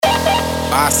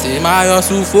Passei maior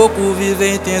sufoco,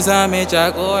 viver intensamente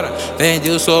agora.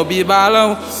 Vendeu, sobe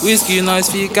balão, whisky nós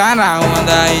fica na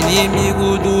onda.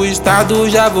 Inimigo do Estado,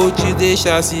 já vou te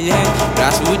deixar ciente.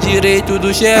 Braço direito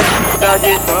do chefe, tá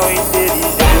de tão inteligente.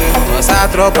 Nossa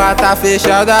tropa tá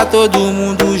fechada, todo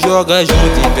mundo joga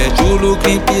junto. Investe o lucro,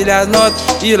 empilha as notas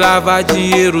e lava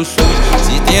dinheiro sujo.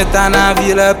 Se tentar na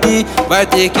Vila Pinho, vai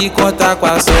ter que contar com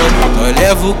a sorte. Nós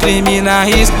leva o crime na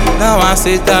risco, não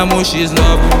aceitamos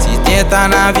X9. Se tentar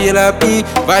na Vila Pinho,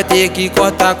 vai ter que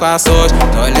contar com a sorte.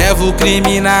 Nós leva o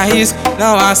crime na risco,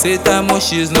 não aceitamos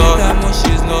X9.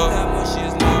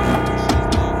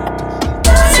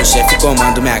 Sou chefe,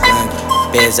 comando minha gangue,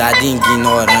 pesado e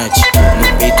ignorante.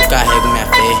 No peito carrego minha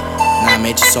fé, na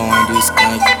mente só ando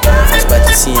skunk. Faz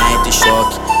patricinha entre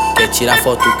choque, quer tirar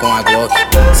foto com a Glock.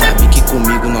 Sabe que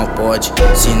comigo não pode,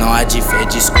 senão a de fé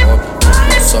descobre.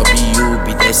 Sobe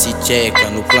Ubi, desce tcheca,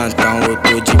 no plantão eu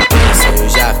tô de pressa. Eu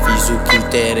já fiz o que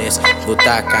interessa, vou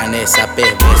tacar nessa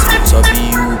perversa.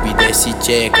 Sobe Ubi, desce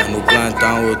tcheca, no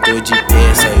plantão eu tô de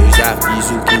peça. Eu já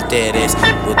fiz o que interessa,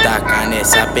 vou tacar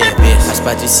nessa perversa. As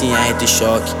patricinha entre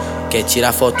choque, quer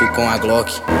tirar foto com a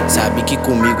Glock. Sabe que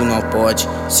comigo não pode,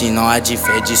 senão a de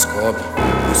fé descobre.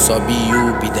 Sobe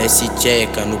Ubi, desce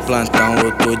tcheca, no plantão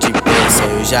eu tô de peça.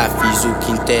 Eu já fiz o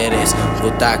que interessa,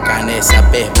 vou tacar nessa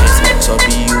perversa.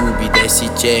 Sobe Ubi, desce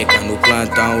tcheca, no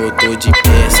plantão eu tô de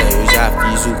peça. Eu já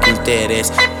fiz o que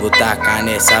interessa, vou tacar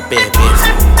nessa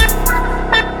perversa.